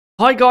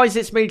Hi guys,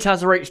 it's me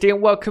ChazzaHDF1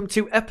 and welcome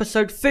to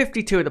episode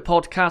 52 of the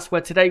podcast,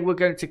 where today we're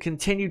going to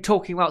continue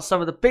talking about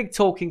some of the big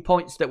talking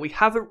points that we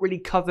haven't really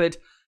covered,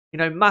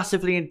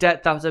 massively in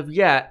depth as of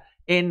yet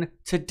in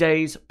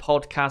today's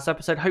podcast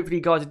episode. Hopefully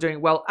you guys are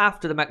doing well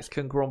after the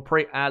Mexican Grand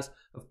Prix, as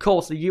of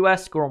course the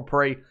US Grand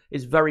Prix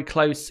is very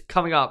close,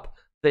 coming up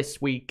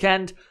this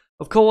weekend.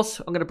 Of course,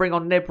 I'm going to bring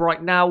on Nib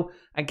right now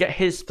and get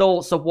his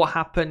thoughts of what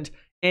happened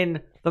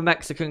in the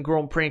Mexican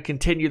Grand Prix and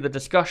continue the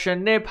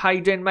discussion. Nib, how you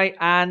doing, mate?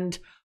 And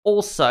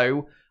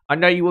also, I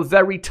know you were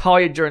very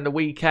tired during the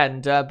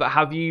weekend, but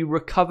have you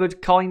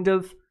recovered, kind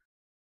of?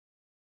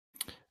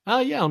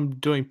 Yeah, I'm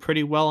doing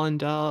pretty well,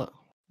 and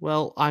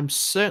well, I'm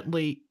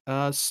certainly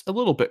a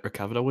little bit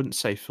recovered. I wouldn't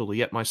say fully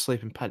yet. My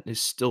sleeping pattern is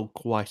still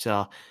quite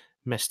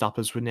messed up,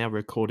 as we're now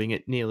recording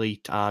at nearly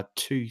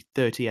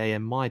 2:30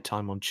 a.m. my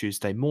time on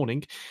Tuesday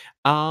morning.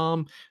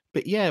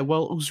 But yeah,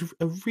 well, it was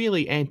a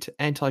really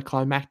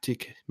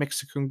anticlimactic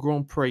Mexican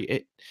Grand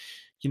Prix.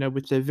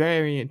 With the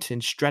variant in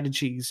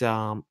strategies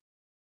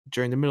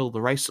during the middle of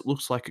the race, it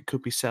looks like it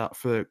could be set up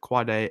for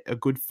quite a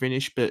good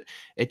finish, but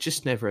it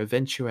just never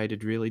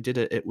eventuated, really, did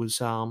it? It was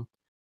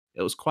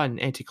quite an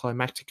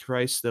anticlimactic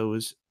race. There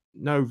was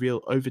no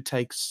real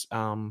overtakes,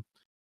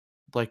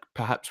 like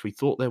perhaps we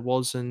thought there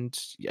was, and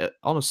yeah,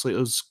 honestly, it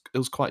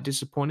was quite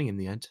disappointing in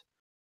the end.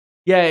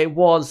 Yeah, it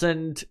was,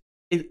 and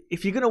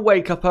if you're going to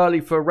wake up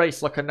early for a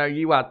race like I know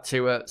you had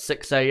to at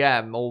 6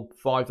 a.m. or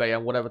 5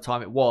 a.m., whatever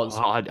time it was.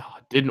 I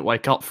didn't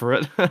wake up for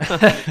it.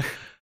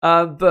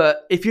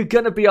 But if you're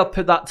going to be up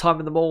at that time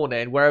in the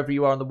morning, wherever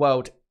you are in the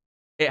world,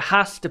 it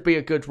has to be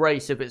a good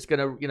race if it's going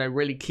to,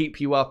 really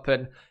keep you up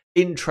and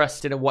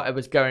interested in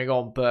whatever's going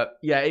on. But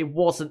yeah, it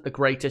wasn't the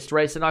greatest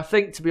race. And I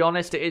think, to be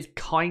honest, it is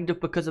kind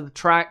of because of the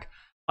track.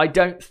 I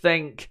don't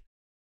think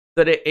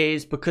that it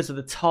is because of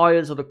the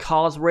tyres or the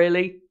cars,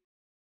 really.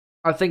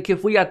 I think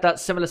if we had that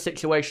similar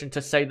situation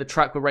to, say, the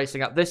track we're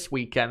racing at this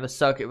weekend, the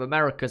Circuit of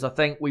Americas, I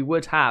think we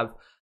would have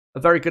a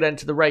very good end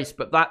to the race.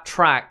 But that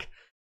track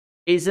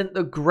isn't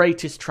the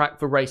greatest track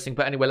for racing.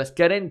 But anyway, let's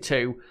get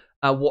into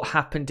what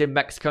happened in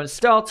Mexico and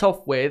start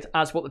off with,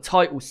 as what the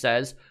title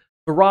says,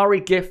 Ferrari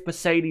gift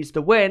Mercedes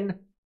the win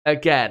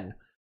again.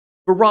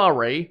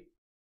 Ferrari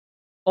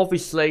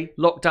obviously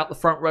locked out the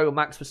front row with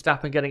Max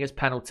Verstappen getting his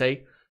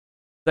penalty.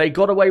 They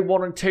got away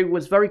 1 and 2,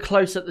 was very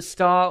close at the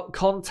start.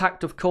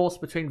 Contact, of course,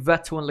 between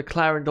Vettel and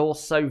Leclerc, and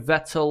also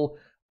Vettel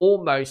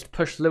almost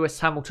pushed Lewis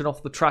Hamilton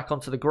off the track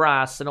onto the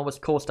grass and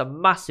almost caused a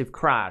massive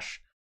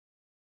crash.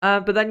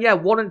 But then, yeah,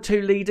 1 and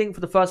 2 leading for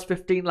the first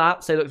 15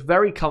 laps. They looked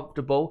very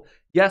comfortable.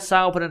 Yes,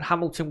 Albon and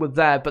Hamilton were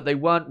there, but they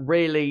weren't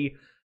really,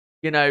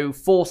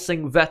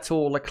 forcing Vettel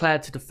or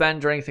Leclerc to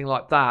defend or anything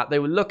like that. They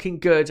were looking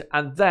good.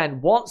 And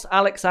then, once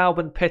Alex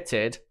Albon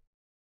pitted,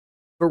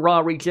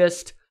 Ferrari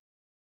just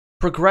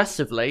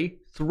progressively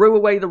threw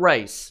away the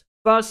race.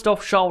 First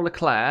off, Charles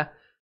Leclerc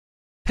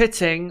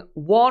pitting,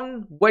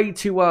 1, way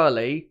too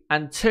early,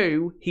 and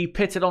 2, he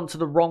pitted onto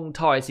the wrong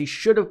tyres. He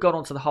should have gone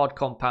onto the hard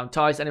compound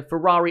tyres, and if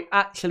Ferrari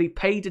actually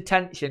paid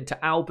attention to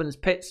Albon's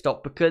pit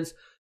stop, because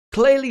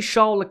clearly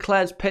Charles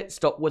Leclerc's pit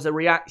stop was a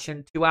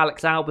reaction to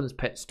Alex Albon's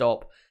pit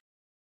stop.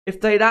 If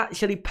they'd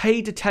actually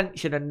paid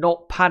attention and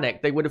not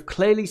panicked, they would have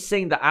clearly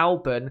seen that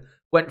Albon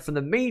went from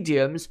the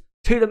mediums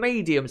to the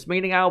mediums,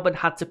 meaning Albon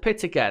had to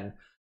pit again.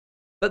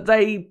 But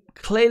they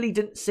clearly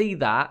didn't see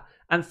that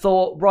and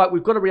thought, right,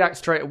 we've got to react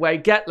straight away,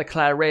 get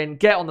Leclerc in,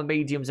 get on the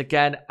mediums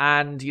again,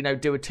 and,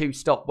 do a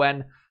 2-stop,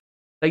 when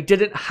they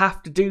didn't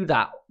have to do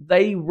that.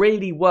 They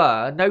really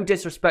were, no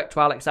disrespect to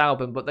Alex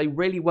Albon, but they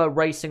really were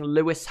racing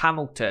Lewis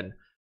Hamilton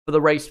for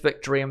the race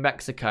victory in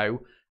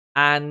Mexico.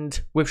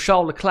 And with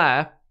Charles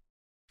Leclerc,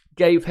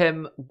 gave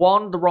him,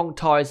 1, the wrong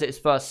tyres at his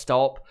first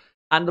stop,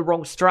 and the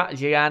wrong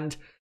strategy. And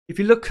if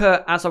you look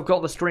at, as I've got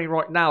on the screen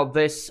right now,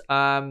 this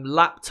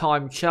lap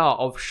time chart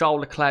of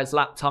Charles Leclerc's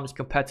lap times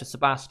compared to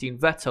Sebastian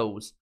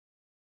Vettel's,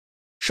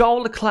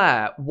 Charles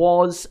Leclerc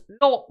was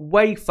not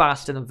way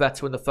faster than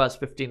Vettel in the first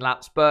 15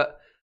 laps, but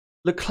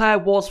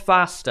Leclerc was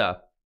faster.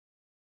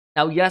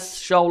 Now, yes,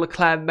 Charles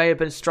Leclerc may have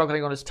been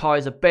struggling on his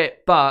tyres a bit,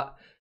 but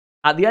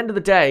at the end of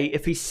the day,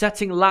 if he's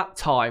setting lap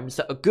times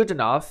that are good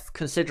enough,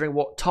 considering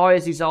what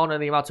tyres he's on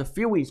and the amount of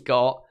fuel he's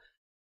got,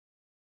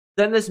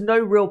 then there's no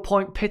real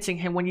point pitting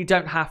him when you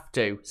don't have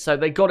to. So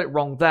they got it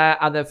wrong there.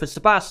 And then for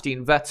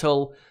Sebastian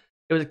Vettel,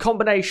 it was a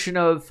combination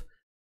of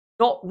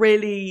not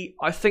really,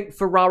 I think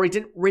Ferrari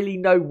didn't really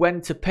know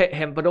when to pit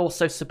him, but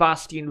also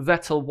Sebastian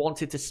Vettel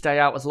wanted to stay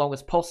out as long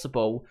as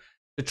possible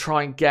to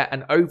try and get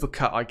an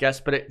overcut, I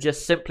guess, but it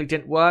just simply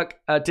did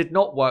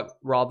not work,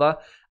 rather.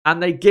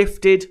 And they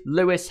gifted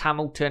Lewis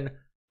Hamilton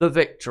the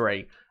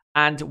victory.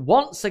 And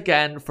once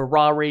again,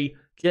 Ferrari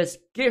just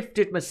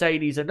gifted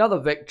Mercedes another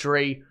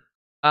victory.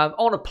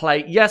 On a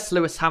plate. Yes,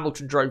 Lewis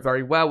Hamilton drove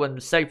very well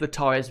and saved the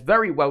tyres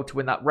very well to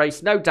win that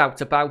race, no doubt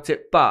about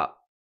it, but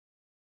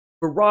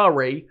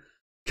Ferrari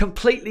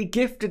completely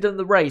gifted them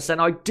the race,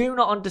 and I do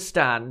not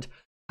understand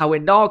how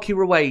Inaki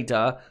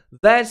Rueda,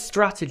 their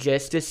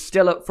strategist, is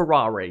still at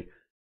Ferrari.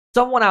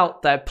 Someone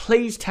out there,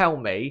 please tell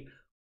me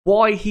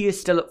why he is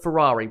still at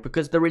Ferrari,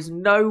 because there is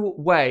no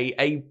way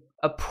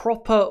a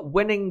proper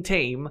winning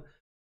team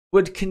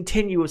would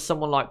continue with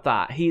someone like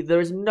that. There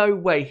is no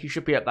way he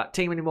should be at that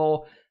team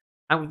anymore.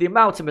 And with the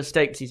amount of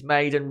mistakes he's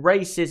made and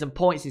races and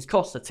points he's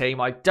cost the team,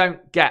 I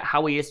don't get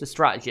how he is the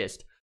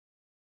strategist.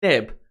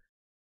 Nib,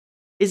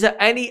 is there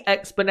any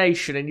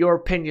explanation, in your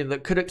opinion,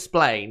 that could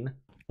explain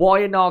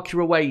why Inaki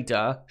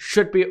Rueda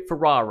should be at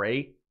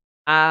Ferrari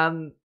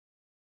and,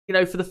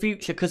 for the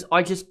future? Because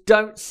I just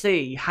don't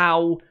see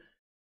how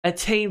a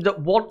team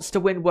that wants to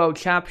win world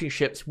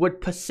championships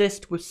would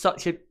persist with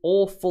such an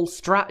awful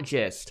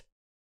strategist.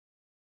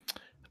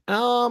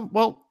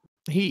 Well,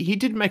 he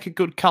did make a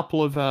good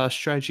couple of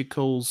strategy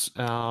calls.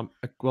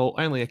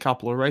 Only a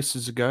couple of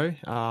races ago.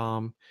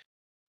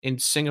 In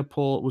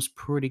Singapore, it was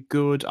pretty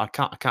good. I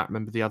can't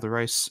remember the other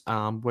race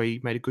where he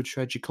made a good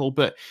strategy call,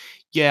 but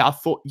yeah, I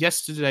thought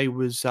yesterday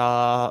was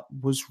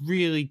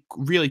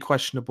really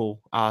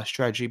questionable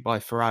strategy by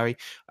Ferrari.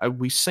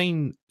 We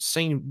seen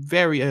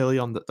very early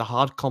on that the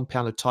hard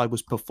compounded tyre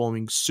was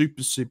performing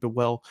super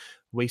well.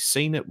 We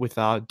seen it with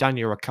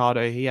Daniel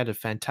Ricciardo. He had a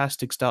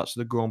fantastic start to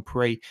the Grand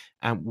Prix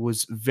and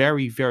was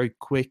very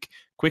quick,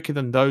 quicker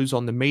than those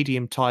on the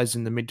medium tyres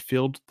in the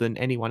midfield than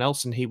anyone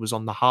else, and he was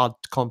on the hard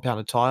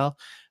compounded tyre.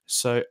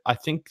 So I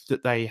think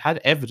that they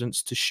had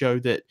evidence to show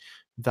that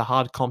the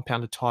hard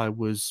compounded tyre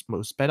was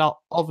better.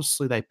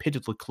 Obviously, they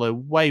pitted Leclerc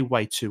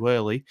way too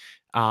early,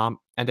 and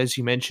as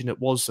you mentioned, it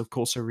was of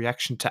course a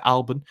reaction to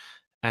Albon,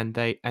 and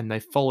they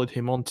followed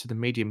him onto the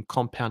medium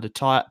compounded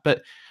tyre.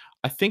 But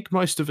I think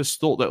most of us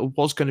thought that it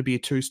was going to be a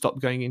two-stop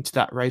going into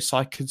that race.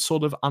 I could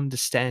sort of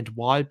understand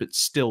why, but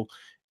still,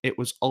 it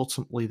was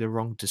ultimately the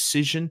wrong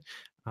decision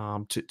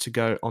to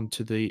go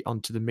onto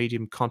the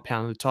medium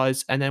compounded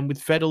tyres. And then with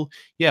Vettel,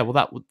 yeah,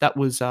 well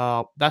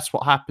that's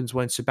what happens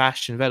when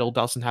Sebastian Vettel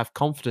doesn't have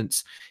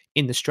confidence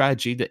in the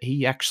strategy, that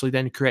he actually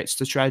then creates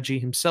the strategy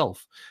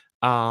himself.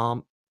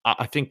 I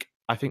think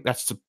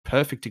that's the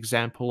perfect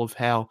example of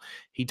how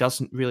he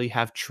doesn't really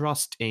have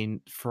trust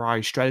in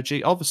Ferrari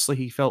strategy. Obviously,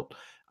 he felt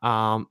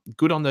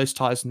good on those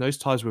tyres, and those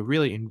tyres were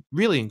really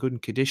in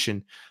good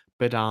condition.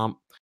 But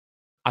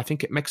I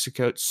think at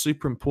Mexico, it's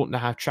super important to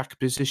have track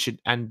position,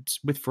 and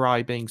with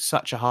Ferrari being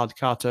such a hard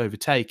car to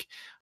overtake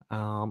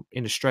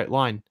in a straight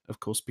line, of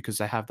course, because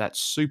they have that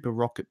super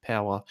rocket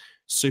power,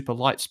 super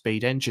light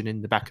speed engine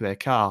in the back of their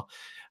car.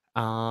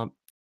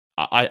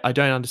 I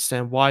don't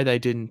understand why they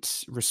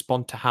didn't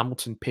respond to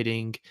Hamilton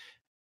pitting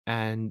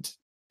and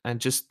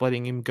just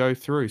letting him go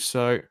through.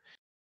 So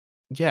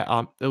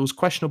yeah, it was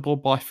questionable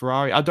by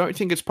Ferrari. I don't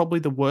think it's probably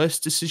the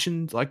worst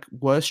decision, like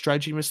worst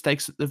strategy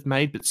mistakes that they've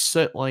made, but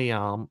certainly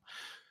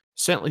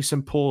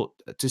some poor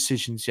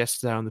decisions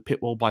yesterday on the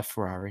pit wall by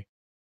Ferrari.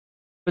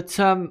 But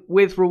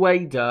with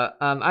Rueda,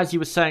 as you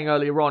were saying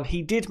earlier on,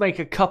 he did make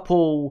a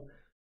couple,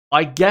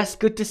 I guess,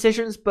 good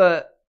decisions.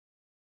 But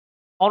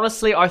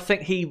honestly, I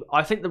think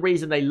the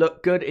reason they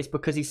look good is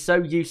because he's so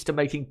used to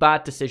making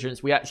bad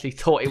decisions. We actually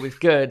thought it was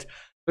good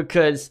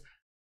because,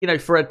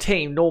 for a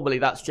team, normally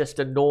that's just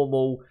a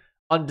normal,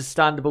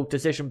 understandable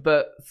decision.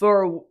 But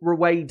for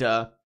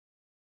Rueda,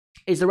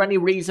 is there any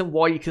reason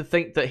why you can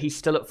think that he's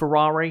still at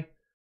Ferrari?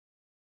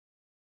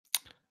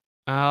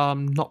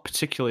 Not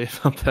particularly,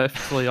 if I'm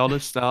perfectly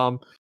honest.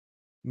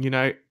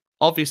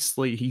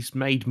 Obviously he's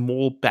made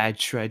more bad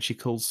strategy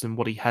calls than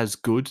what he has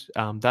good.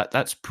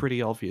 That's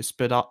pretty obvious.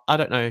 But I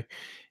don't know,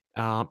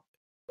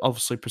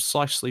 obviously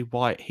precisely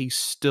why he's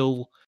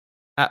still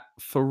at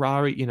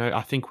Ferrari.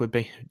 I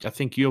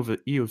think you've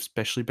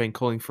especially been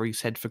calling for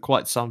his head for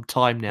quite some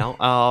time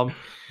now.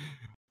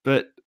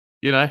 But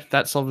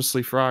that's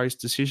obviously Ferrari's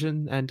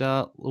decision, and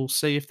we'll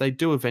see if they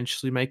do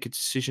eventually make a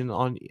decision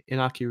on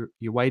Inaki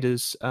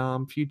Ueda's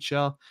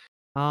future,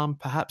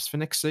 perhaps for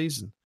next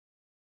season.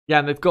 Yeah,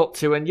 and they've got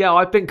to. And yeah,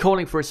 I've been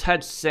calling for his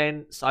head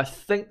since, I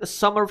think, the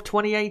summer of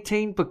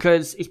 2018,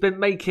 because he's been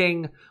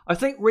making, I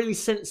think really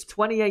since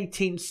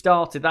 2018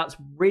 started, that's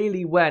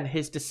really when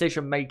his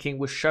decision-making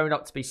was shown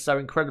up to be so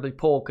incredibly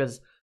poor,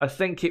 because I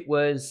think it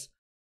was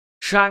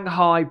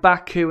Shanghai,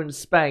 Baku, and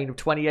Spain of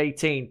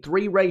 2018.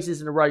 3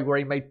 races in a row where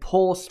he made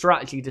poor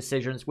strategy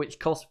decisions, which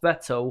cost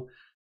Vettel,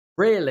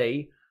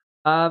 really,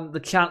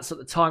 the chance at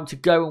the time to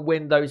go and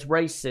win those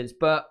races.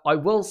 But I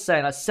will say,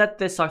 and I said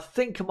this, I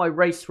think, in my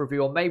race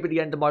review, or maybe the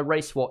end of my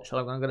race watch,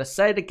 I'm going to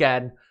say it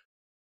again,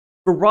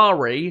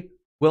 Ferrari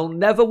will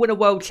never win a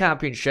world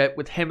championship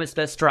with him as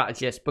their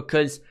strategist,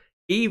 because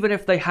even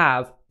if they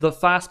have the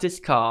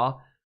fastest car,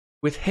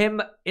 with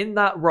him in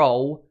that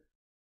role,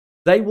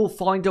 they will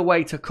find a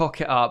way to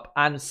cock it up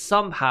and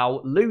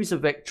somehow lose a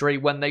victory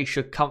when they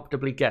should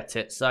comfortably get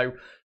it. So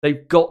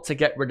they've got to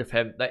get rid of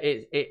him.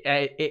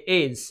 It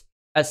is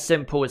as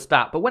simple as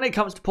that. But when it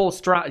comes to poor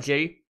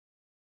strategy,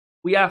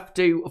 we have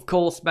to, of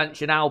course,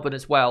 mention Albon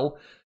as well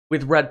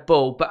with Red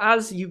Bull. But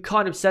as you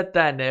kind of said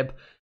there, Nib,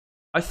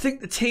 I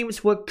think the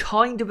teams were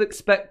kind of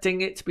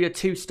expecting it to be a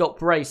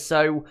 2-stop race.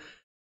 So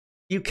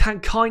you can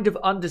kind of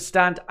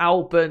understand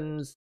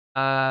Albon's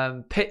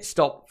pit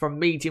stop from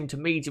medium to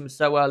medium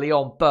so early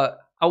on, but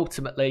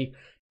ultimately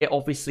it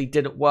obviously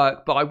didn't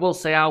work. But I will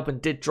say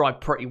Albon did drive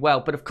pretty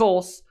well. But of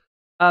course,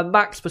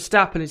 Max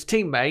Verstappen, his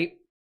teammate,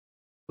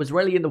 was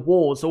really in the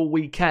wars all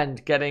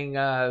weekend, getting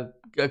a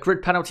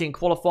grid penalty in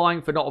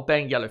qualifying for not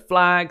obeying yellow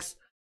flags,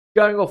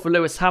 going off for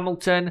Lewis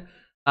Hamilton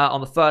on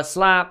the first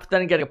lap,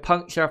 then getting a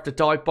puncture after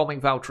dive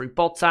bombing Valtteri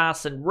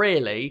Bottas, and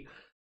really,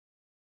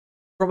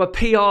 from a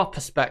PR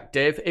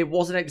perspective, it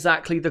wasn't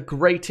exactly the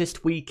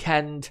greatest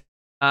weekend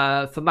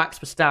for Max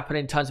Verstappen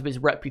in terms of his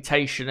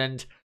reputation,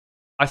 and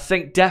I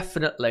think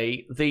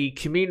definitely the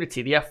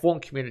community, the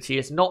F1 community,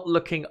 is not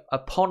looking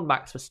upon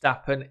Max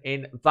Verstappen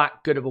in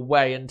that good of a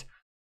way. And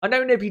I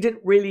know, Nib, you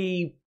didn't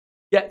really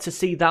get to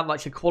see that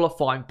much of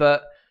qualifying,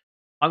 but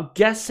I'm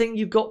guessing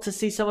you got to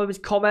see some of his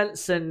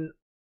comments and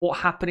what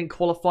happened in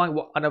qualifying,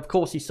 and of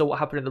course you saw what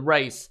happened in the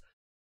race.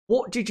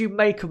 What did you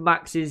make of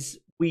Max's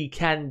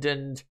weekend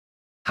and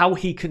how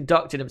he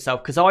conducted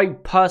himself? Because I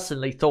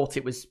personally thought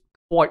it was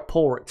quite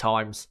poor at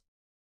times.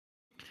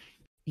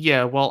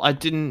 Yeah, well, I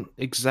didn't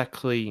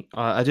exactly.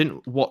 I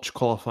didn't watch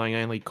qualifying.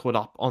 I only caught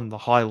up on the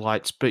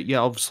highlights. But yeah,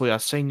 obviously,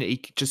 I've seen that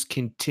he just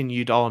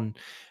continued on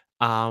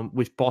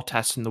with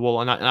Bottas in the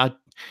wall, and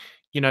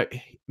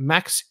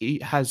Max, he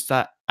has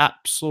that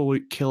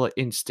absolute killer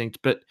instinct.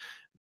 But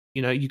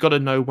you got to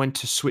know when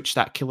to switch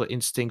that killer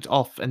instinct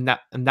off, and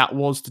that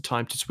was the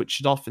time to switch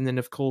it off. And then,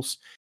 of course,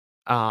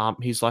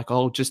 he's like,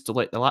 "Oh, just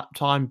delete the lap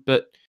time,"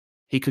 but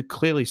he could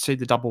clearly see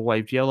the double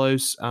waved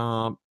yellows.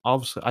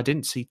 Obviously, I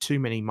didn't see too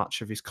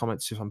much of his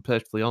comments, if I'm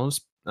perfectly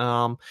honest.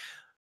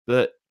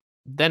 But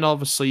then,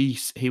 obviously,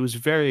 he was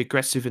very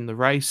aggressive in the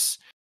race.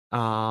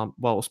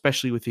 Well,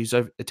 especially with his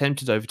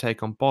attempted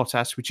overtake on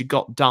Bottas, which he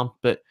got done.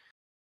 But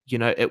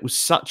it was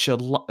such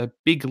a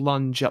big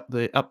lunge up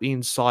the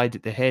inside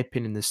at the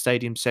hairpin in the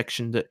stadium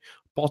section that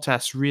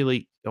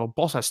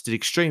Bottas did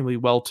extremely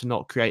well to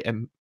not create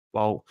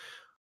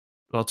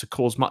to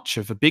cause much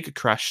of a bigger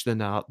crash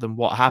than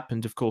what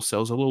happened. Of course, there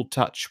was a little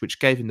touch which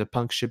gave him the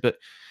puncture, but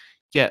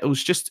yeah, it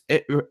was just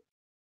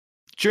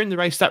during the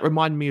race that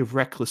reminded me of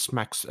Reckless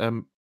Max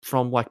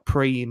from like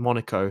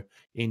pre-Monaco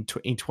in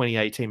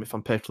 2018. If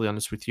I'm perfectly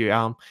honest with you,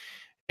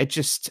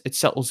 it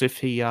felt as if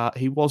he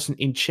wasn't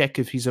in check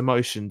of his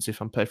emotions. If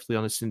I'm perfectly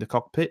honest, in the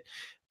cockpit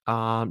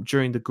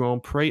during the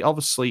Grand Prix.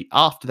 Obviously,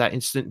 after that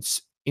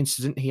incident,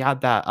 he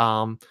had that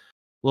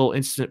little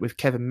incident with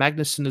Kevin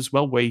Magnussen as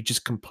well, where he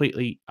just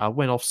completely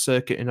went off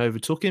circuit and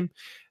overtook him.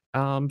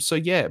 So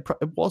yeah,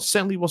 it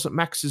certainly wasn't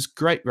Max's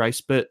great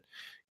race, but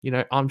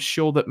I'm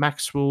sure that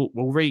Max will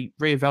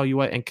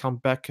reevaluate and come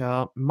back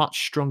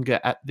much stronger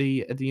at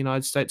the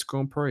United States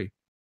Grand Prix.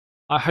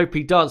 I hope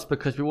he does,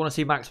 because we want to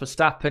see Max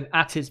Verstappen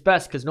at his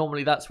best, because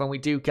normally that's when we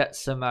do get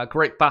some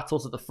great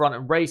battles at the front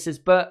and races.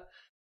 But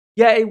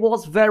yeah, it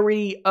was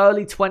very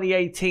early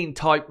 2018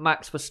 type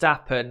Max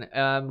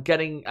Verstappen,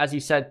 getting, as you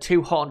said,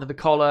 too hot under the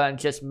collar and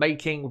just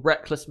making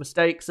reckless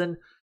mistakes. And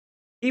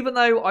even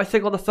though I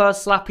think on the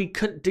first lap he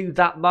couldn't do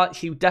that much,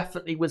 he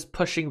definitely was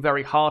pushing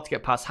very hard to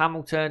get past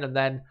Hamilton. And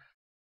then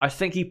I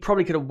think he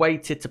probably could have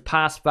waited to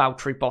pass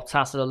Valtteri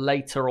Bottas at a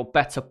later or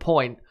better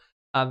point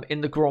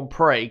in the Grand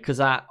Prix, because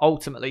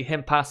ultimately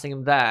him passing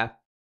him there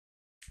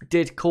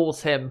did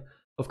cause him,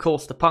 of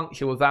course, the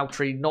puncture, with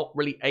Valtteri not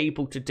really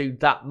able to do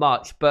that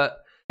much. But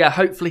yeah,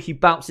 hopefully he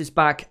bounces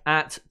back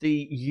at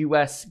the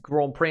US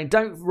Grand Prix. And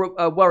don't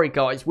worry,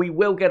 guys, we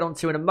will get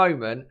onto in a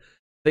moment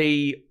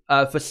the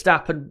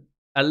Verstappen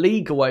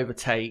illegal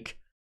overtake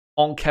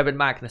on Kevin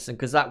Magnussen,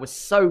 because that was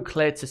so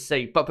clear to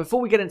see. But before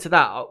we get into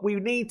that, we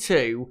need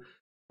to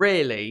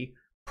really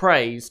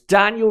praise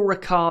Daniel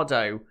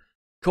Ricciardo,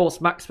 of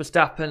course, Max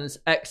Verstappen's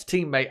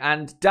ex-teammate,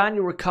 and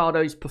Daniel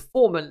Ricciardo's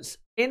performance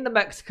in the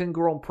Mexican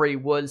Grand Prix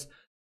was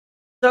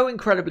so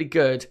incredibly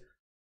good.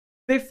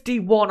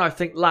 51, I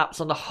think,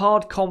 laps on the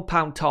hard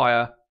compound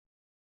tyre.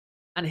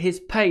 And his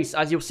pace,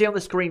 as you'll see on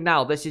the screen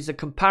now, this is a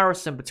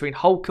comparison between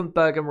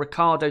Hülkenberg and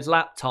Ricciardo's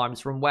lap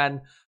times from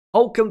when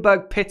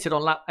Hülkenberg pitted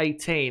on lap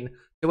 18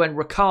 to when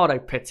Ricciardo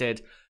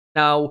pitted.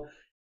 Now,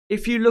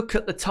 if you look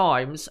at the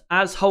times,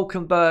 as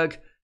Hülkenberg,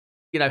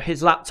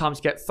 his lap times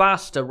get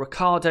faster,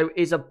 Ricciardo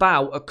is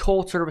about a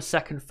quarter of a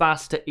second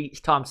faster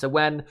each time. So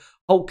when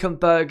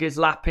Hülkenberg is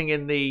lapping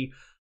in the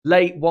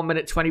late 1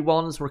 minute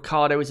 21s,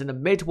 Ricciardo is in the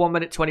mid 1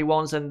 minute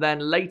 21s, and then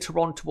later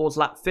on towards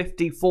lap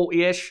 50,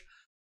 40-ish,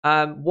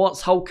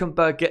 once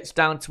Hülkenberg gets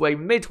down to a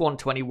mid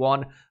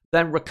 121,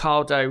 then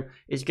Ricciardo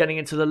is getting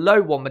into the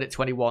low 1 minute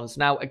 21s.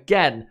 Now,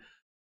 again,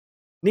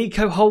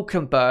 Nico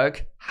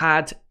Hülkenberg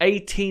had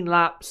 18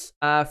 laps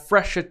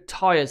fresher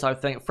tyres, I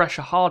think,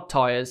 fresher hard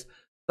tyres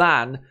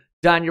than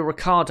Daniel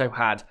Ricciardo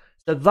had.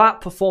 So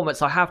that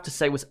performance, I have to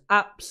say, was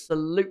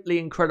absolutely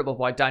incredible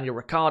by Daniel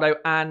Ricciardo.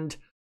 And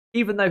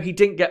even though he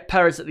didn't get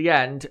Perez at the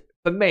end,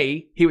 for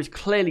me, he was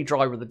clearly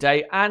driver of the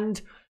day. And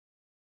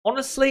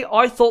honestly,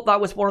 I thought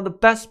that was one of the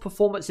best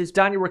performances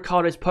Daniel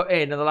Ricciardo's put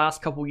in the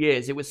last couple of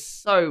years. It was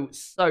so,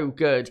 so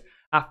good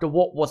after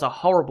what was a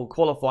horrible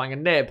qualifying.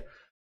 And Nib,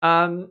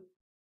 for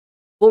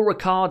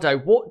Ricciardo,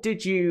 what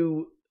did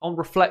you, on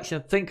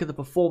reflection, think of the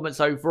performance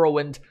overall?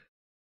 And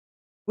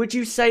would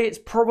you say it's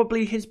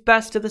probably his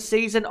best of the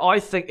season? I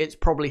think it's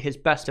probably his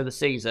best of the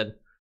season.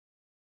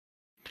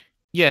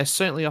 Yeah,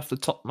 certainly off the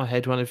top of my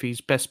head, one of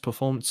his best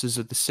performances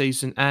of the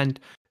season. And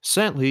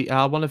Certainly,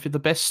 one of the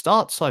best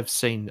starts I've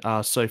seen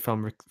so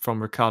far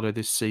from Ricciardo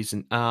this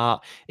season.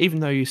 Even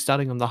though you're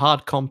starting on the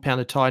hard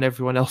compounded tyre and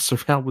everyone else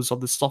around was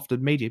on the soft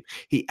and medium,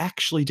 he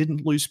actually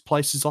didn't lose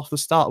places off the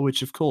start,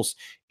 which, of course,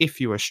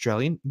 if you're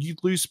Australian, you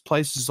lose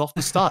places off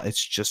the start.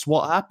 It's just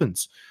what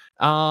happens.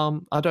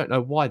 I don't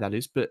know why that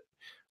is, but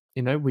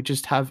we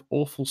just have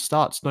awful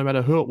starts no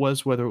matter who it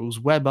was, whether it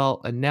was Weber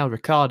and now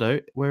Ricardo,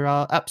 we're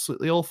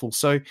absolutely awful.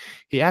 So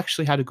he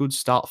actually had a good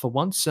start for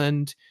once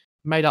and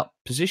made up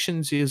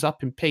positions. He was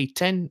up in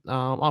P10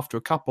 after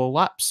a couple of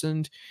laps.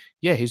 And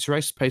yeah, his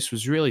race pace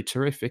was really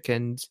terrific.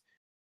 And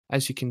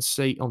as you can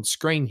see on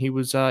screen, he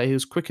was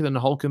quicker than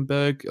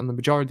Hulkenberg on the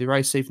majority of the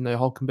race, even though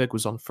Hulkenberg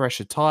was on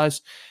fresher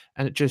tyres.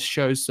 And it just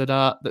shows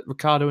that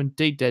Ricardo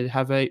indeed did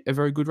have a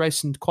very good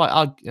race and quite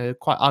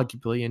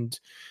arguably and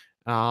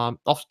off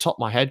the top of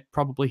my head,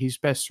 probably his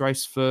best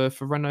race for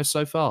Renault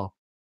so far.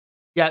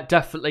 Yeah,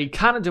 definitely.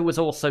 Canada was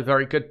also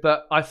very good,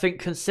 but I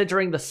think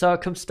considering the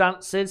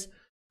circumstances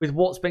with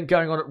what's been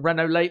going on at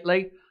Renault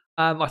lately,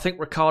 I think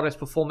Ricciardo's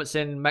performance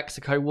in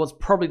Mexico was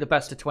probably the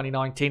best of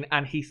 2019,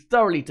 and he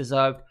thoroughly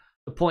deserved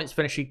the points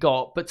finish he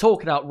got. But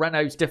talking about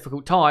Renault's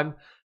difficult time,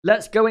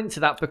 let's go into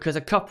that because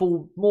a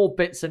couple more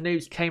bits of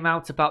news came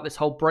out about this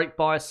whole brake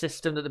bias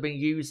system that they've been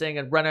using,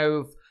 and Renault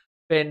have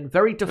been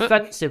very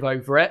defensive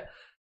over it.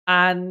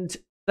 And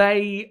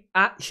they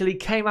actually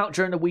came out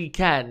during the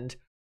weekend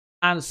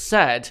and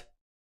said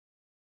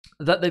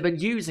that they've been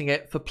using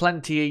it for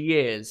plenty of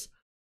years.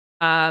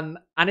 And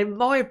in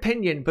my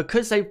opinion,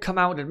 because they've come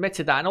out and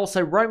admitted that, and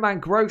also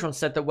Romain Grosjean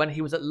said that when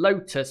he was at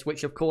Lotus,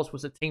 which of course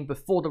was a team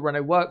before the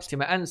Renault Works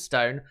team at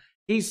Enstone,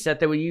 he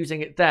said they were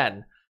using it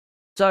then.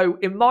 So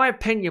in my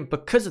opinion,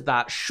 because of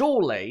that,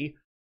 surely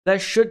there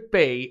should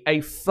be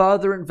a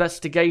further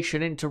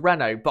investigation into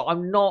Renault, but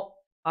I'm not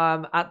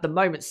at the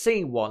moment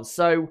seeing one.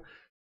 So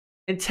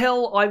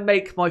until I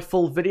make my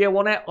full video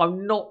on it,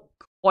 I'm not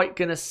quite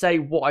going to say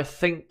what I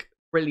think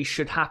really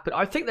should happen.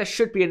 I think there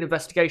should be an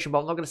investigation, but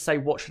I'm not going to say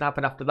what should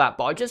happen after that.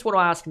 But I just want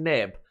to ask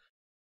Nib,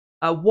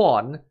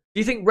 one, do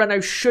you think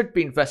Renault should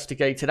be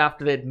investigated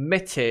after they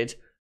admitted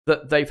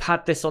that they've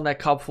had this on their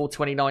car before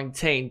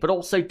 2019? But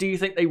also, do you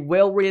think they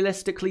will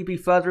realistically be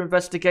further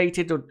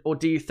investigated, or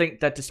do you think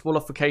their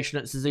disqualification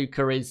at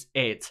Suzuka is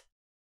it?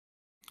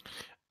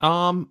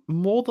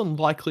 More than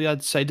likely,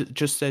 I'd say that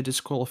just their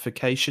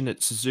disqualification at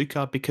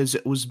Suzuka because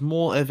it was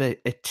more of a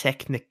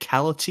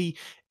technicality.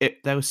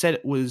 They said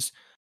it was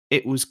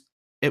it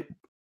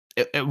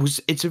it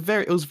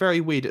was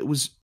very weird. It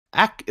was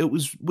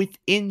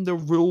within the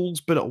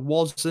rules, but it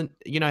wasn't.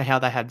 You know how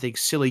they have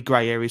these silly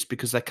grey areas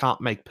because they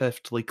can't make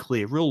perfectly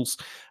clear rules.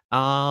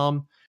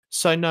 Um,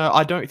 so no,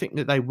 I don't think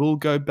that they will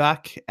go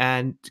back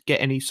and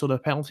get any sort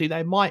of penalty.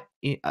 They might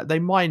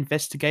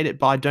investigate it,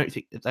 but I don't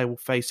think that they will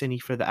face any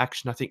further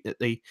action. I think that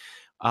the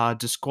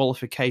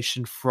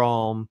disqualification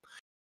from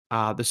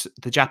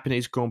the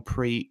Japanese Grand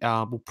Prix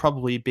will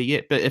probably be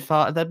it. But if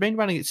they've been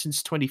running it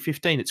since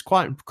 2015, it's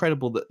quite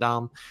incredible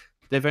that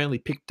they've only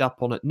picked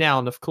up on it now.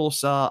 And of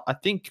course, I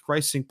think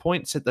Racing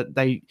Point said that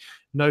they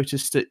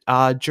noticed it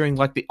during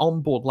like the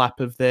onboard lap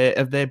of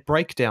their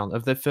breakdown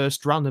of their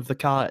first run of the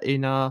car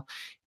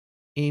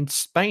in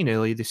Spain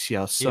earlier this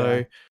year.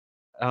 So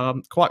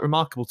quite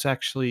remarkable to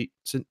actually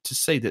to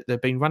see that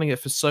they've been running it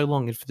for so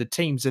long, and for the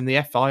teams in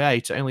the FIA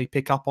to only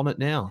pick up on it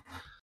now.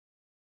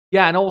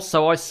 Yeah, and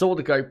also I saw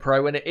the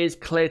GoPro, and it is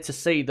clear to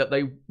see that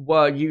they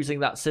were using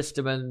that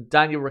system. And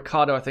Daniel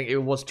Ricciardo, I think it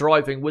was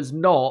driving, was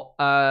not,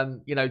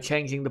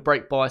 changing the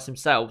brake bias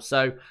himself.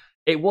 So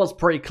it was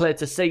pretty clear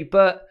to see.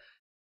 But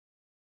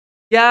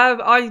yeah,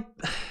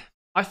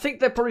 I think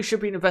there probably should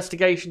be an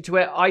investigation to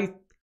it.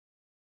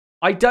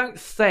 I don't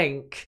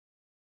think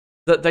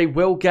that they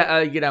will get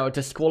a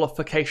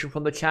disqualification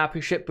from the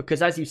championship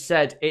because, as you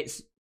said,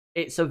 it's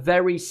a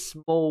very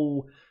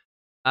small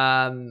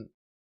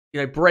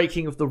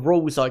breaking of the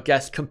rules, I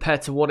guess,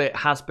 compared to what it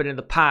has been in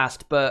the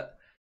past. But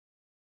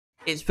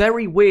it's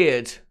very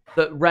weird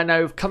that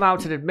Renault have come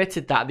out and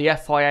admitted that the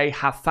FIA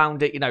have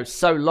found it,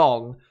 so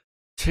long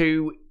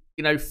to,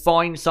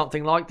 find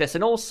something like this.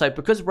 And also,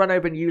 because Renault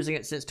have been using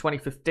it since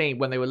 2015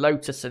 when they were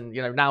Lotus and,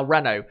 now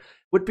Renault,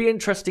 would be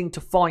interesting to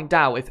find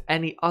out if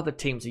any other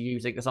teams are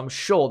using it, because I'm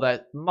sure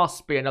there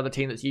must be another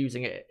team that's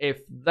using it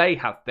if they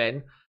have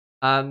been,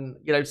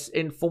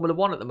 in Formula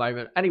One at the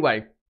moment.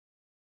 Anyway,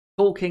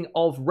 talking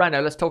of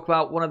Renault, let's talk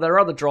about one of their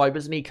other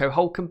drivers, Nico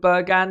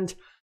Hulkenberg. And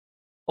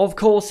of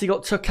course, he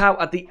got took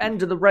out at the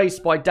end of the race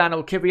by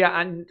Daniel Kvyat.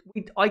 And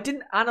I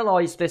didn't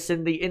analyze this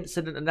in the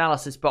incident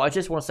analysis, but I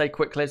just want to say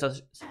quickly as I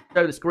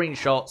show the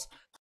screenshots,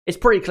 it's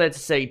pretty clear to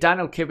see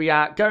Daniel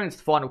Kvyat going into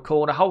the final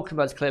corner.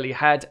 Hulkenberg's clearly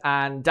ahead,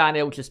 and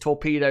Daniel just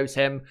torpedoes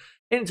him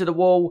into the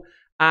wall.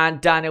 And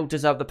Daniel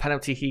deserved the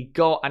penalty he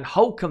got. And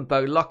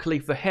Hulkenberg, luckily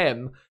for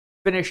him,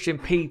 finished in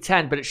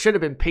P10, but it should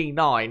have been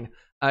P9.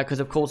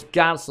 Because, of course,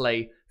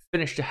 Gasly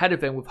finished ahead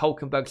of him with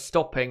Hulkenberg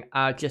stopping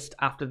just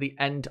after the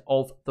end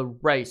of the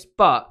race.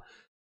 But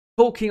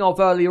talking of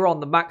earlier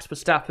on, the Max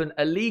Verstappen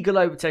illegal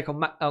overtake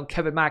on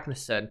Kevin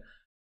Magnussen.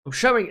 I'm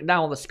showing it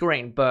now on the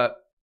screen, but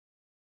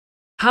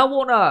how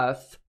on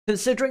earth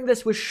considering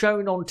this was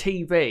shown on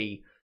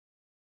TV,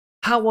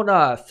 how on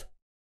earth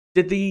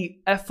did the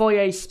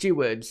FIA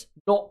stewards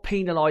not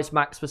penalise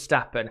Max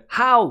Verstappen?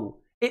 How?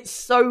 It's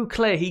so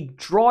clear. He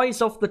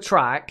drives off the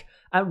track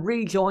and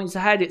rejoins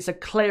ahead. It's a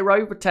clear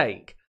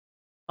overtake.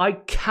 I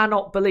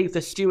cannot believe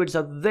the stewards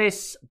are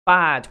this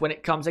bad when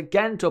it comes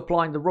again to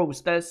applying the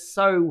rules. They're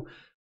so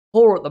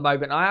poor at the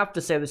moment. I have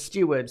to say the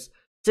stewards,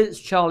 since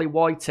Charlie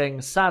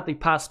Whiting sadly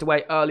passed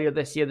away earlier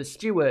this year, the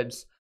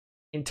stewards,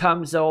 in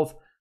terms of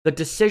the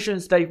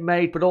decisions they've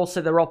made, but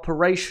also their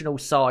operational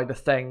side of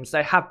things,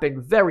 they have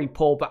been very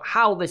poor. But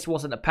how this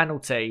wasn't a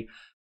penalty,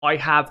 I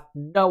have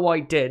no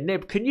idea.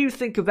 Nib, can you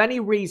think of any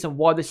reason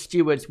why the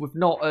stewards would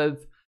not have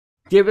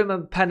given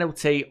him a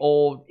penalty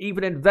or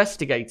even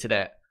investigated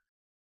it?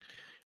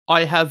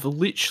 I have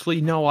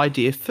literally no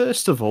idea.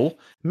 First of all,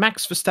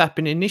 Max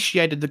Verstappen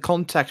initiated the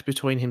contact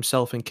between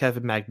himself and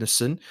Kevin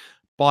Magnussen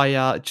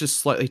by just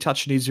slightly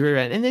touching his rear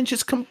end, and then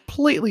just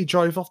completely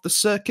drove off the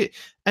circuit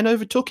and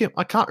overtook him.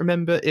 I can't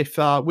remember if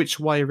which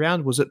way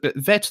around was it, but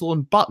Vettel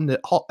and Button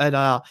at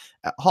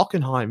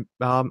Hockenheim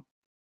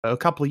a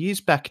couple of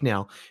years back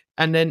now,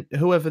 and then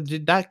whoever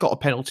did that got a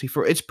penalty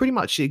for it. It's pretty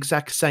much the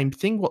exact same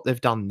thing what they've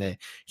done there.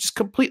 Just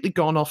completely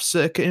gone off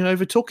circuit and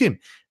overtook him,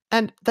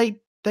 and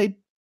they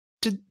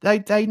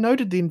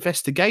noted the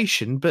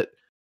investigation, but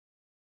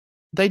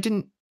they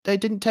didn't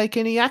take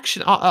any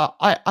action.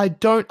 I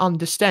don't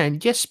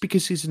understand. Yes,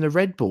 because he's in a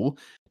Red Bull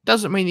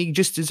doesn't mean he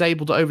just is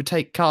able to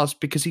overtake cars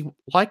because he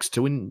likes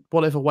to in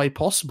whatever way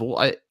possible.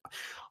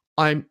 I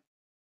don't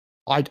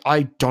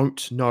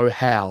know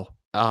how.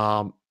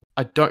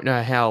 I don't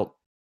know how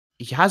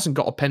he hasn't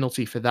got a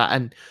penalty for that,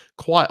 and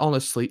quite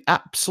honestly,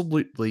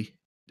 absolutely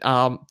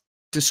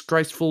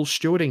disgraceful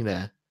stewarding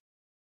there.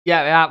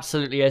 Yeah, it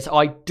absolutely is.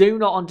 I do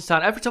not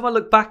understand. Every time I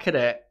look back at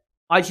it,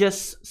 I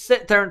just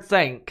sit there and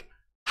think,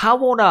 how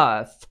on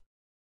earth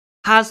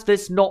has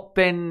this not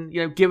been,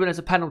 given as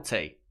a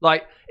penalty?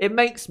 Like, it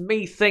makes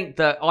me think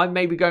that I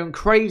may be going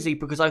crazy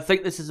because I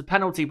think this is a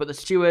penalty, but the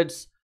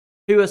stewards,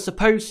 who are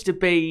supposed to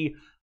be,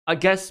 I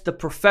guess, the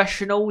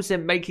professionals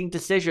in making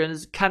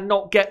decisions,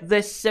 cannot get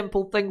this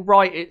simple thing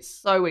right. It's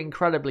so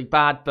incredibly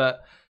bad,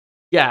 but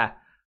yeah.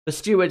 The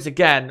stewards,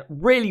 again,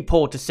 really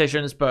poor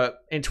decisions, but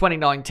in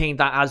 2019,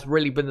 that has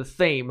really been the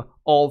theme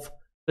of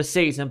the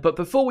season. But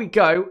before we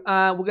go,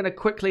 we're going to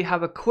quickly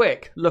have a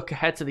quick look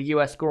ahead to the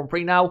US Grand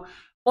Prix. Now,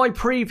 my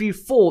preview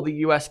for the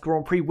US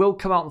Grand Prix will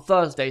come out on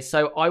Thursday,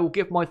 so I will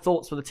give my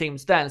thoughts for the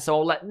teams then. So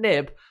I'll let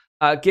Nib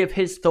give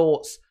his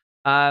thoughts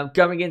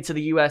going into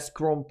the US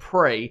Grand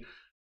Prix.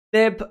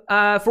 Nib,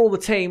 for all the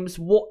teams,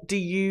 what do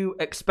you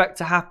expect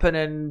to happen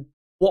and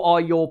what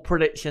are your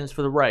predictions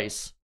for the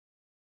race?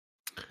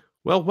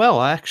 Well,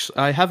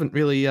 I haven't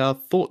really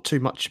thought too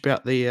much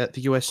about the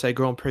USA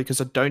Grand Prix because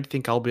I don't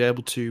think I'll be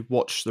able to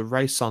watch the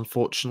race,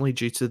 unfortunately,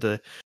 due to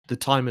the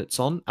time it's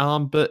on.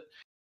 But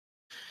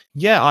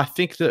yeah, I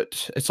think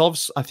that it's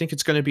obvious. I think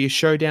it's going to be a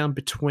showdown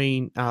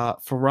between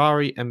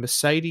Ferrari and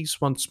Mercedes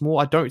once more.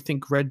 I don't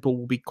think Red Bull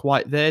will be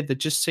quite there. They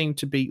just seem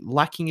to be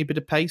lacking a bit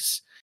of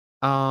pace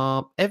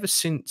ever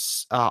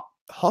since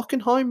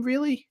Hockenheim.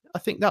 Really, I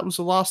think that was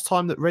the last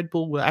time that Red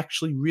Bull were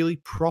actually really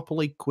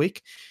properly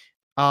quick.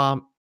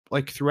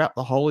 Like throughout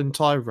the whole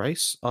entire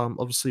race.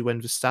 Obviously when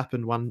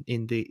Verstappen won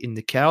in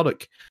the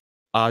chaotic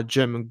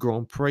German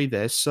Grand Prix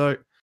there. So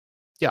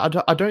yeah,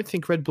 I don't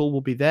think Red Bull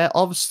will be there.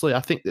 Obviously, I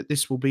think that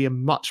this will be a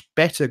much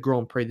better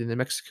Grand Prix than the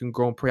Mexican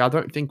Grand Prix. I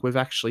don't think we've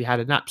actually had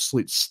an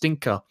absolute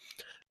stinker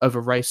of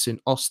a race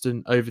in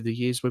Austin over the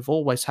years. We've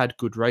always had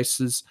good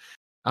races.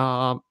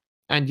 And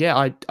yeah,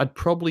 I'd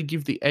probably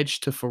give the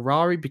edge to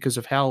Ferrari because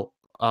of how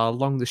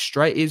long the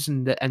straight is,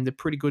 and they're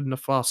pretty good in the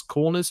fast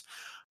corners.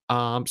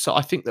 So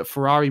I think that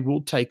Ferrari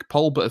will take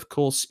pole, but of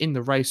course in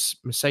the race,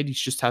 Mercedes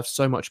just have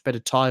so much better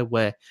tyre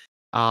wear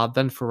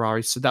than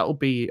Ferrari. So that will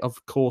be,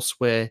 of course,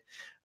 where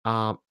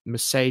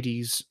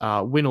Mercedes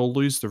win or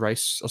lose the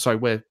race.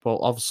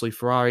 Obviously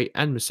Ferrari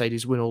and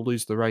Mercedes win or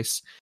lose the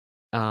race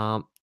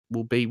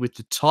will be with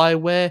the tyre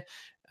wear.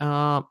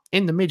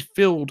 In the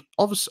midfield,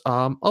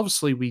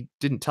 obviously we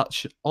didn't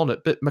touch on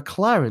it, but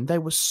McLaren, they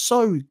were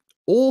so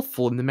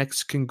awful in the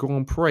Mexican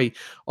Grand Prix.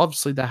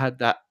 Obviously they had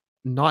that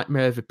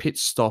nightmare of a pit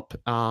stop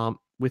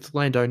with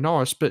Lando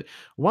Norris, but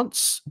when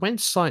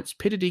Sainz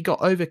pitted, he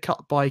got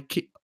undercut by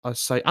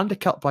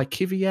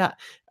Kvyat,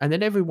 and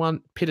then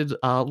everyone pitted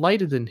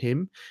later than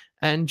him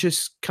and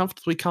just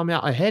comfortably come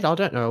out ahead. I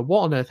don't know what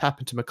on earth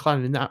happened to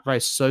McLaren in that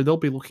race, so they'll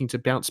be looking to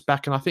bounce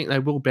back, and I think they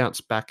will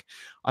bounce back.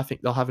 I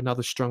think they'll have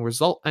another strong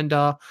result, and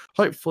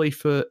hopefully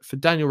for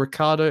Daniel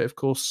Ricciardo, of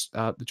course,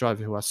 the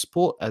driver who I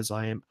support, as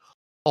I am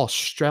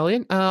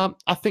Australian.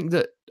 I think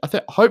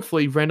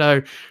hopefully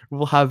Renault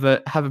will have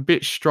a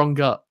bit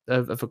stronger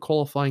of a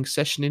qualifying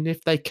session, and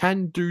if they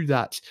can do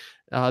that,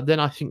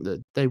 then I think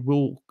that they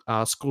will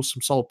score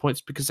some solid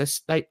points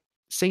because they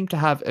seem to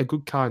have a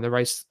good car in the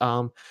race.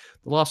 The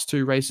last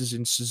two races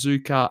in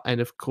Suzuka,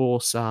 and of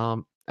course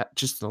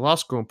just in the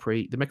last Grand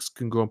Prix, the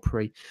Mexican Grand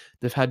Prix,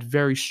 they've had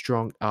very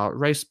strong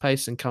race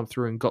pace and come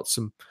through and got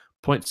some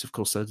points. Of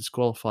course, they're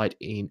disqualified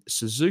in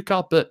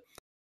Suzuka, but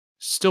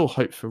Still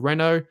hope for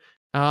Renault.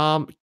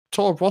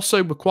 Toro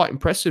Rosso were quite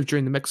impressive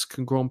during the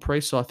Mexican Grand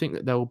Prix, so I think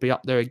that they will be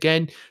up there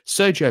again.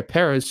 Sergio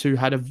Perez, who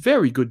had a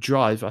very good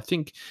drive, I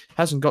think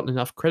hasn't gotten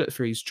enough credit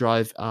for his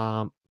drive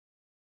on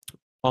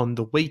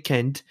the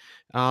weekend.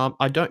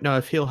 I don't know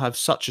if he'll have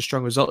such a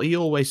strong result. He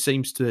always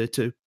seems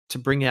to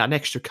bring out an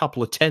extra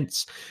couple of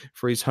tenths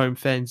for his home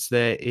fans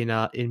there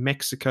in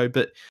Mexico,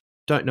 but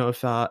don't know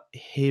if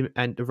him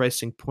and the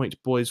Racing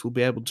Point boys will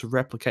be able to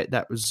replicate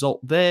that result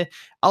there.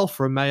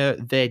 Alfa Romeo,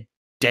 they're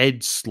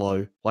dead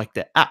slow. Like,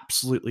 they're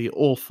absolutely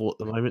awful at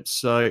the moment,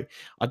 so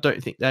I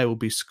don't think they will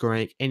be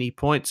scoring any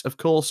points. Of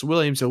course,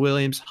 Williams are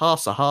Williams,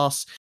 Haas are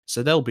Haas,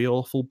 so they'll be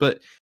awful. But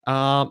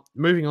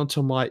moving on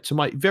to my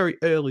very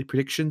early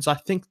predictions, I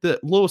think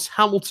that Lewis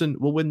Hamilton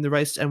will win the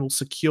race and will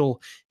secure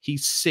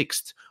his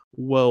 6th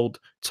world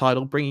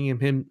title, bringing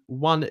him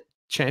one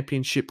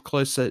championship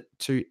closer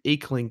to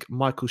equaling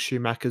Michael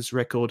Schumacher's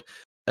record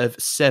of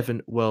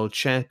 7 world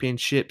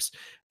championships.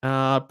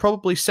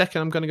 Probably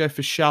second, I'm going to go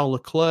for Charles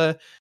Leclerc.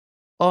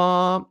 No,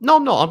 I'm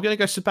not. I'm going to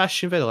go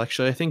Sebastian Vettel,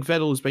 actually. I think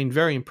Vettel has been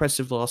very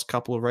impressive the last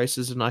couple of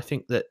races, and I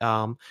think that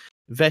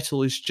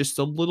Vettel is just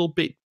a little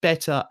bit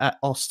better at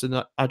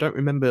Austin. I don't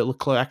remember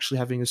Leclerc actually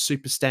having a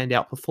super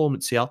standout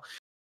performance here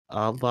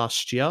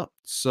last year.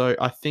 So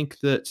I think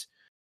that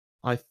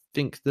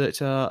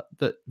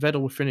that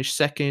Vettel will finish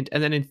second,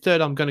 and then in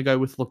third, I'm going to go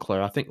with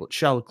Leclerc. I think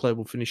Charles Leclerc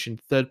will finish in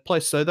third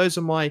place. So those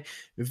are my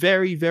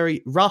very,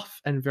 very rough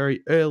and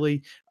very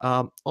early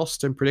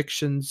Austin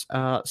predictions.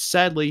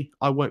 Sadly,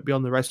 I won't be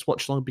on the race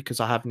watch long because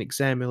I have an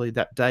exam early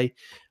that day,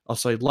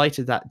 also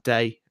later that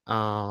day,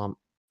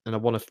 and I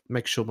want to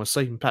make sure my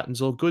sleeping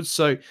pattern's all good.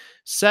 So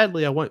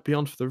sadly, I won't be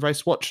on for the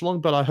race watch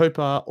along, but I hope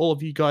all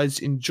of you guys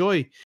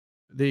enjoy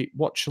the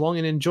watch along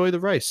and enjoy the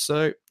race.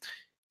 So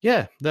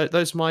yeah,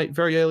 those are my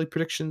very early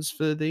predictions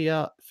for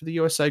the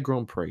USA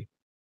Grand Prix.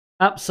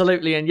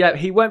 Absolutely, and yeah,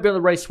 he won't be on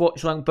the race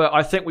watch long, but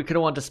I think we can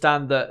all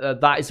understand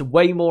that that is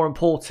way more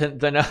important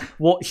than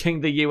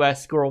watching the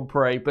US Grand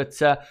Prix. But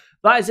that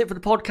is it for the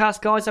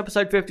podcast, guys.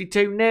 Episode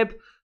 52. Nib,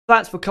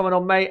 thanks for coming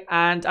on, mate.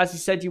 And as you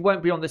said, you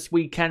won't be on this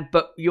weekend,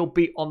 but you'll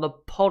be on the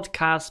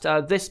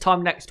podcast this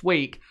time next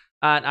week,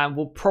 and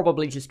we'll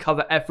probably just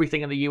cover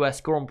everything in the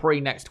US Grand Prix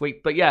next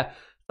week. But yeah,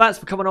 thanks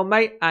for coming on,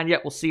 mate, and yeah,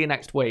 we'll see you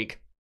next week.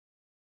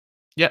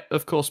 Yeah,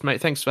 of course, mate.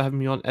 Thanks for having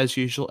me on as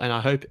usual, and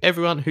I hope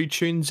everyone who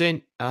tunes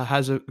in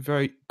has a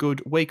very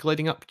good week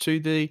leading up to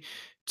the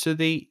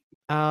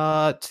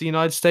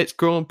United States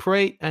Grand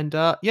Prix. And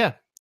yeah,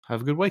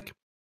 have a good week.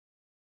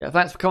 Yeah,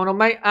 thanks for coming on,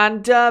 mate.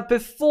 And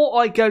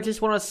before I go,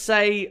 just want to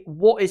say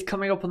what is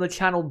coming up on the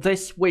channel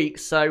this week.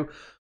 So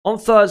on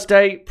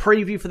Thursday,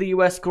 preview for the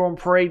US Grand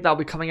Prix. That'll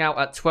be coming out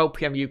at 12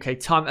 p.m. UK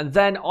time, and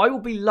then I will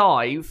be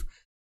live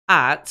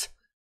at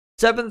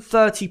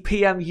 7:30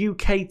 p.m.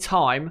 UK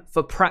time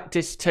for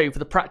Practice 2, for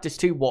the Practice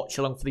 2 watch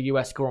along for the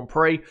US Grand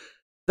Prix.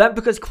 Then,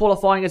 because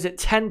qualifying is at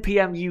 10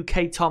 p.m.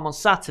 UK time on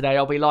Saturday,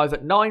 I'll be live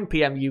at 9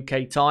 p.m.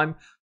 UK time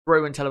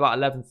through until about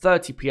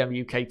 11:30 p.m.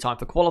 UK time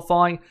for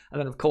qualifying. And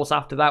then, of course,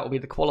 after that will be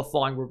the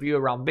qualifying review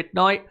around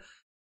midnight.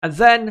 And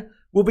then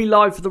we'll be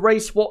live for the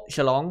race watch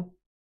along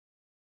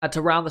at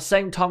around the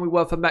same time we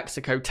were for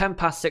Mexico, 10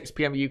 past 6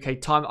 p.m.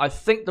 UK time. I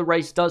think the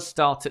race does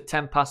start at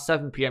 10 past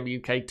 7 p.m.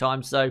 UK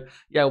time, so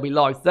yeah, we'll be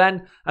live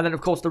then. And then,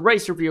 of course, the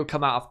race review will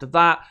come out after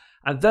that,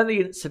 and then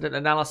the incident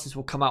analysis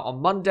will come out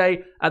on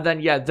Monday, and then,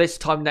 yeah, this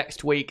time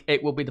next week,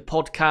 it will be the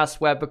podcast,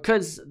 where,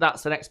 because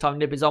that's the next time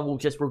Nib is on, we'll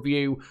just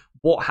review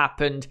what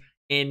happened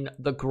in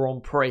the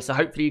Grand Prix. So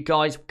hopefully you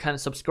guys can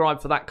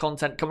subscribe for that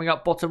content coming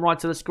up bottom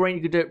right of the screen.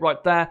 You can do it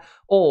right there,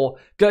 or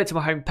go to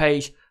my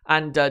homepage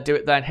and do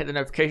it there and hit the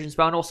notifications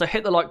bell, and also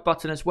hit the like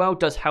button as well. It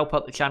does help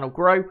out the channel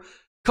grow.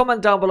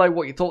 Comment down below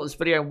what you thought of this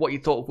video and what you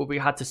thought of what we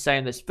had to say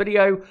in this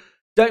video.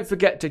 Don't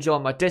forget to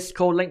join my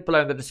Discord, link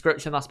below in the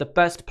description. That's the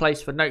best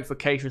place for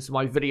notifications of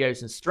my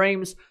videos and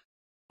streams.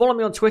 Follow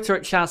me on Twitter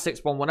at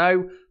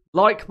Chaz6110.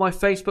 Like my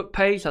Facebook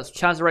page, that's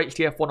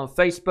ChazzaHDF1 on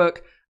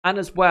Facebook. And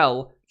as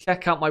well,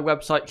 check out my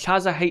website,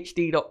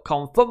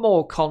 ChazzaHD.com, for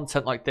more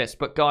content like this.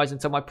 But guys,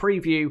 until my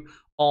preview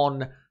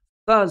on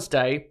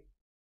Thursday,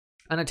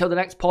 and until the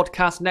next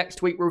podcast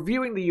next week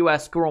reviewing the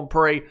US Grand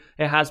Prix,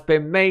 it has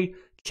been me,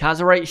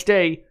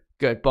 ChazzaHD.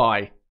 Goodbye.